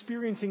actually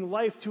experiencing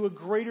life to a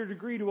greater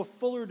degree, to a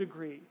fuller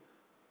degree.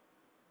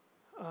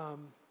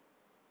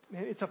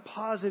 It's a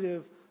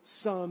positive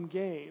sum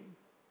game.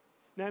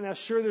 Now,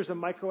 sure, there's a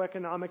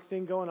microeconomic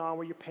thing going on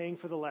where you're paying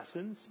for the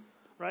lessons,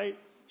 right?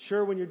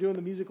 Sure, when you're doing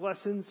the music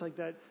lessons,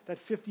 that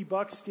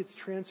 $50 gets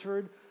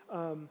transferred.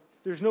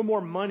 There's no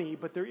more money,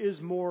 but there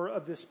is more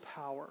of this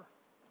power.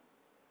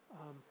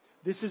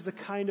 This is the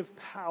kind of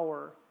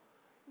power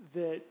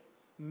that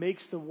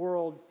makes the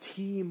world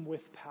teem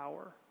with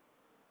power.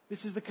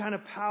 This is the kind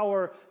of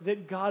power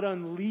that God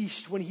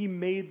unleashed when He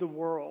made the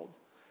world.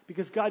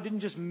 Because God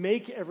didn't just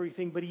make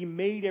everything, but He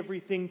made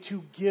everything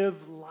to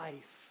give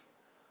life.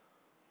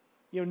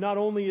 Not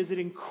only is it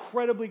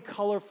incredibly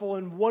colorful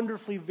and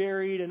wonderfully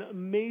varied and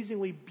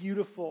amazingly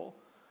beautiful,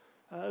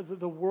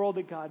 the world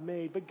that God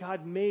made, but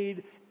God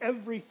made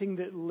everything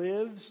that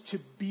lives to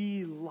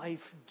be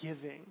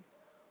life-giving.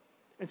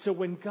 And so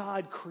when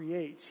God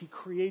creates, He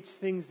creates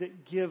things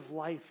that give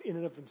life in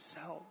and of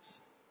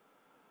themselves.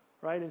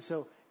 Right? And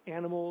so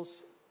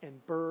animals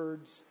and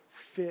birds,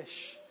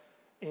 fish,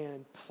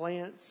 and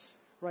plants,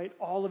 right?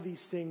 All of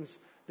these things,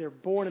 they're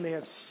born and they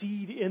have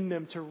seed in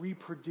them to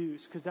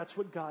reproduce because that's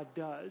what God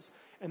does.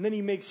 And then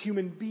he makes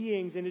human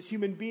beings, and as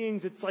human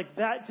beings, it's like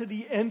that to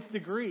the nth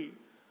degree,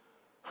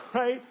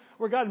 right?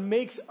 Where God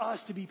makes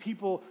us to be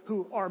people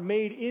who are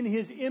made in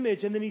his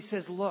image. And then he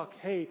says, look,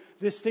 hey,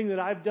 this thing that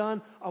I've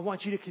done, I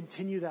want you to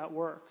continue that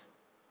work.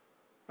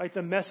 Right?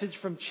 The message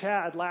from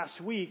Chad last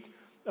week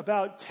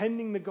about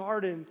tending the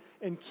garden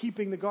and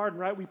keeping the garden,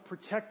 right? We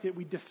protect it,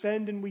 we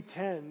defend and we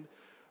tend,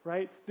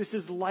 right? This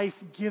is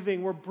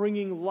life-giving. We're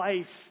bringing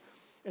life,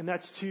 and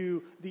that's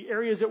to the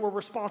areas that we're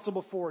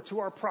responsible for,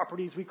 to our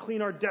properties. We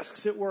clean our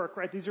desks at work,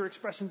 right? These are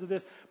expressions of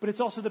this. But it's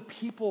also the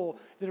people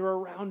that are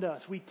around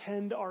us. We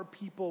tend our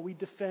people. We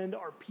defend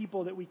our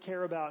people that we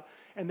care about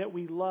and that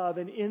we love.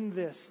 And in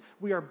this,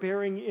 we are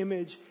bearing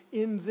image.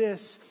 In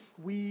this,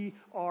 we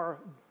are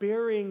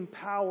bearing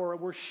power.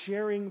 We're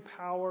sharing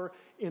power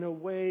in a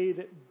way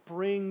that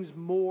brings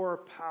more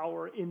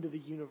power into the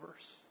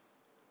universe.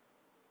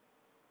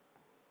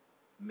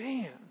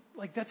 Man,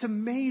 like that's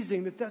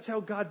amazing that that's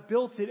how God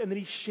built it and that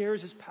he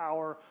shares his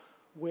power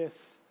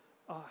with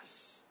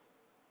us.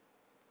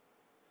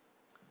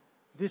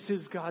 This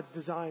is God's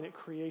design at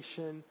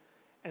creation,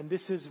 and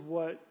this is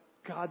what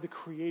God the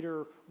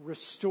Creator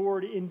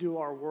restored into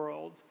our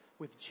world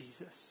with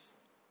Jesus.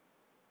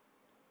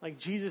 Like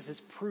Jesus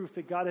is proof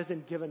that God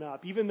hasn't given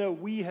up. Even though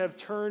we have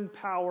turned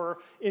power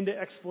into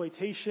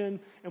exploitation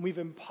and we've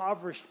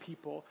impoverished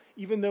people,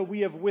 even though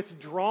we have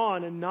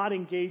withdrawn and not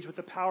engaged with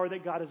the power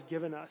that God has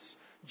given us,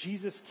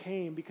 Jesus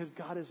came because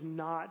God has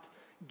not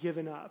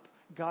given up.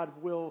 God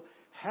will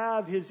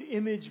have his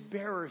image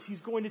bearers.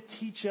 He's going to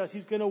teach us.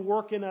 He's going to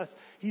work in us.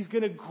 He's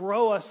going to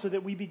grow us so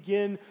that we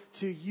begin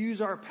to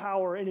use our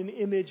power in an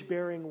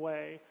image-bearing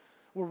way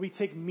where we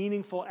take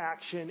meaningful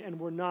action and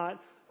we're not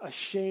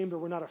ashamed or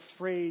we're not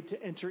afraid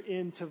to enter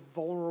into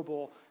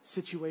vulnerable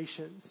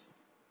situations.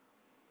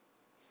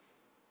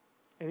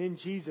 And in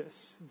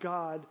Jesus,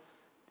 God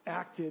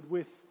acted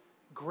with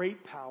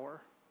great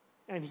power,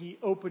 and he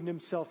opened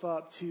himself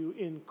up to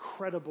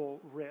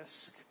incredible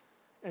risk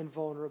and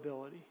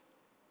vulnerability.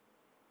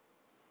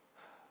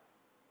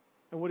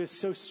 And what is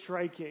so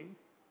striking,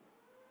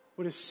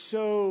 what is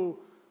so,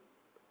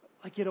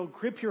 like it'll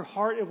grip your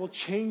heart, it will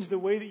change the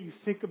way that you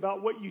think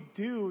about what you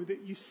do,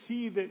 that you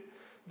see that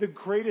the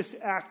greatest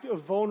act of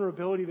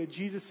vulnerability that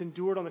Jesus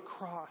endured on the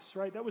cross,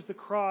 right? That was the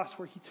cross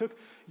where he took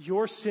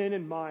your sin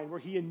and mine, where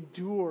he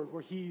endured,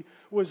 where he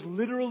was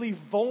literally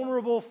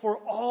vulnerable for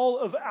all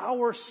of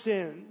our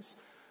sins.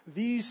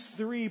 These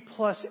three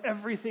plus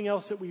everything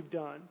else that we've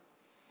done.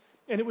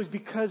 And it was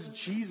because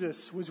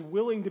Jesus was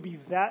willing to be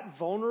that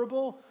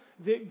vulnerable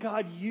that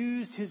God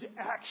used his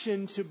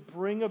action to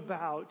bring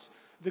about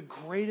the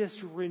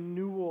greatest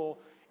renewal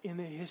in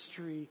the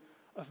history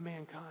of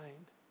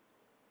mankind.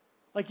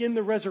 Like in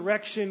the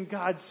resurrection,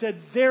 God said,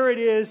 there it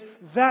is.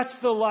 That's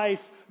the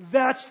life.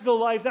 That's the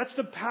life. That's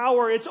the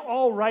power. It's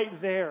all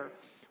right there.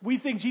 We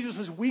think Jesus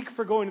was weak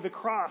for going to the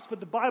cross,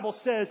 but the Bible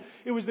says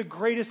it was the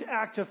greatest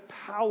act of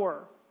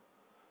power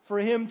for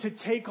him to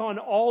take on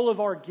all of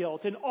our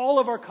guilt and all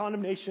of our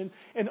condemnation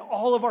and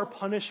all of our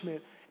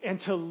punishment and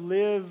to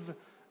live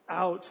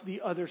out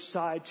the other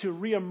side, to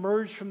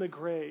reemerge from the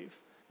grave.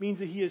 Means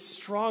that he is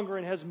stronger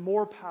and has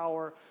more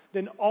power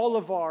than all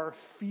of our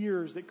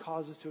fears that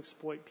cause us to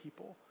exploit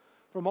people.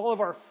 From all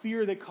of our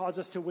fear that cause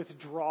us to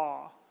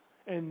withdraw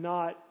and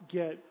not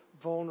get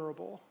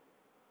vulnerable.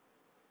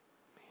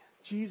 Man,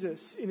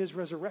 Jesus, in his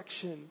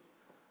resurrection,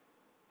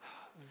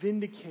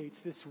 vindicates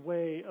this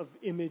way of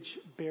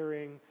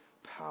image-bearing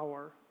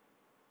power.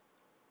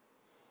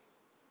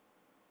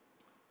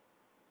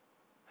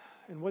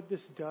 And what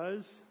this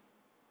does,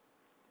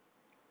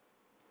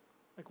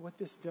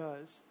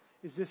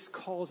 is this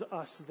calls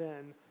us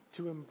then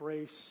to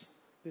embrace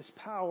this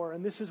power.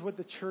 And this is what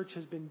the church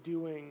has been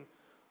doing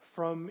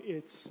from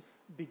its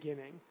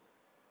beginning.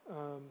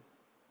 Let's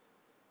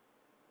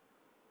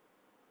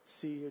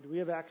see here. Do we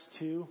have Acts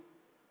 2?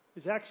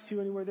 Is Acts 2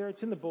 anywhere there?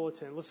 It's in the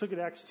bulletin. Let's look at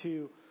Acts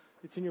 2.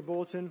 It's in your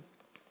bulletin.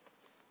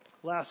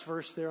 Last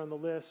verse there on the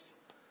list.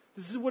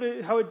 This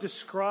is how it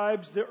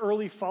describes the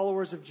early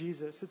followers of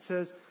Jesus. It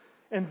says,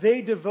 and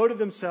they devoted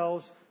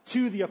themselves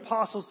to the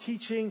apostles'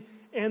 teaching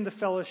and the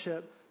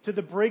fellowship, to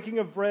the breaking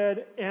of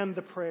bread and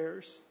the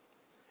prayers.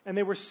 And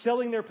they were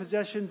selling their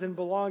possessions and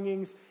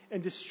belongings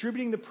and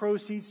distributing the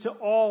proceeds to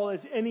all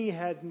as any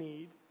had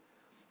need.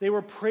 They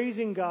were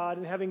praising God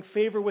and having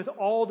favor with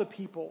all the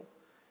people.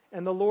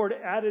 And the Lord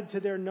added to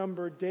their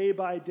number day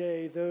by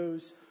day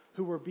those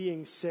who were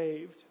being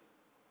saved.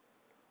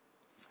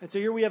 And so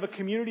here we have a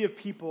community of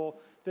people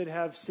that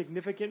have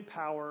significant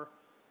power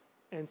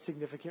and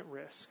significant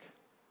risk.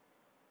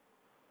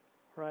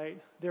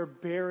 Right? They're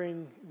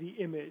bearing the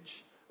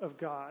image of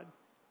God,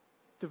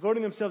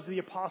 devoting themselves to the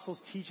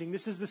apostles' teaching.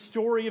 This is the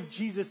story of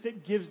Jesus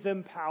that gives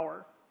them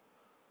power,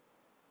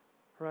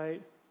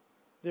 right?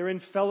 They're in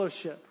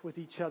fellowship with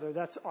each other.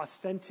 That's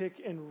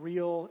authentic and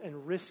real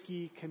and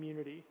risky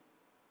community.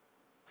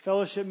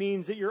 Fellowship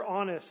means that you're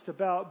honest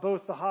about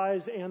both the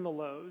highs and the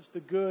lows, the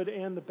good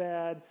and the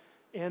bad,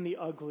 and the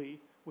ugly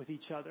with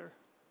each other.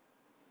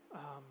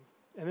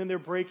 And then they're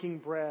breaking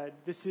bread.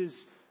 This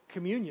is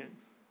communion.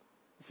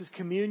 This is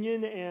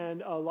communion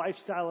and a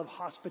lifestyle of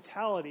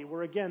hospitality,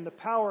 where again, the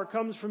power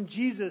comes from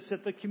Jesus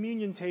at the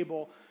communion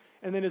table.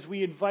 And then as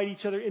we invite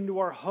each other into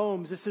our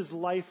homes, this is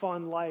life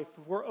on life.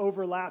 We're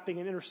overlapping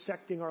and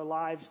intersecting our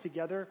lives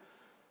together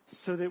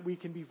so that we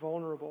can be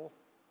vulnerable.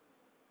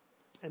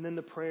 And then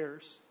the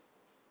prayers,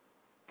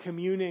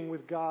 communing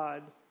with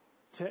God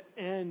to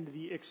end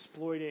the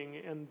exploiting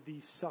and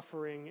the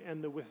suffering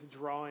and the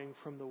withdrawing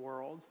from the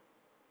world.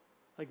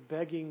 Like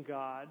begging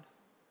God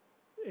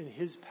in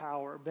His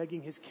power,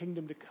 begging His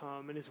kingdom to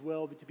come and His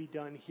will to be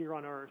done here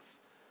on earth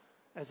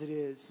as it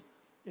is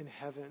in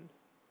heaven.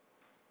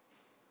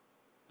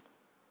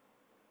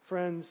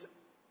 Friends,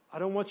 I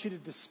don't want you to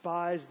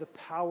despise the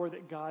power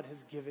that God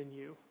has given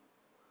you.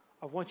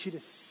 I want you to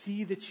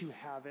see that you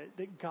have it,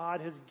 that God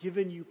has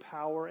given you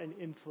power and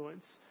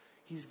influence.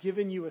 He's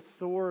given you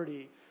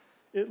authority,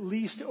 at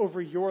least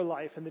over your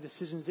life and the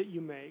decisions that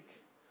you make,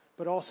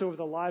 but also over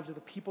the lives of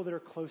the people that are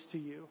close to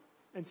you.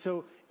 And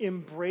so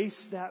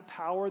embrace that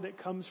power that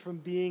comes from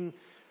being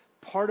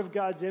part of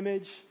God's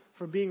image,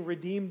 from being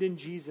redeemed in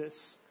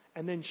Jesus,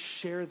 and then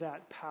share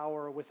that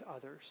power with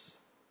others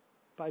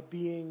by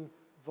being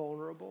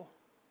vulnerable,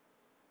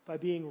 by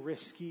being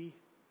risky,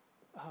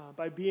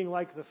 by being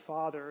like the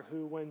Father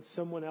who, when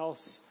someone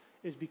else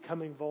is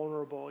becoming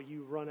vulnerable,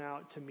 you run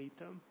out to meet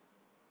them.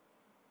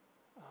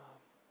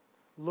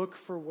 Look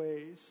for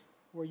ways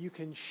where you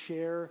can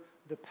share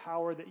the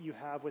power that you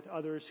have with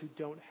others who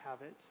don't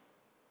have it.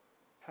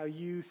 How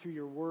you, through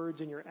your words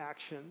and your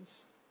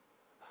actions,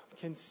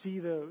 can see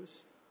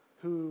those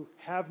who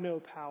have no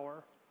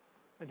power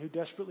and who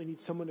desperately need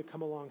someone to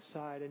come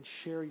alongside and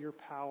share your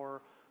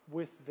power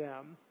with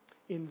them.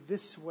 In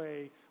this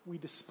way, we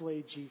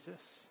display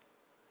Jesus.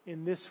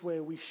 In this way,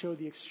 we show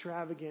the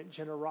extravagant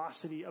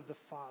generosity of the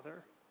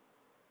Father.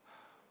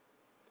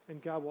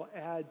 And God will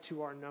add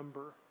to our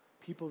number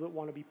people that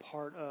want to be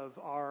part of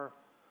our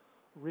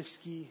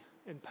risky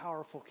and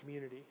powerful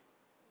community.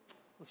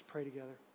 Let's pray together.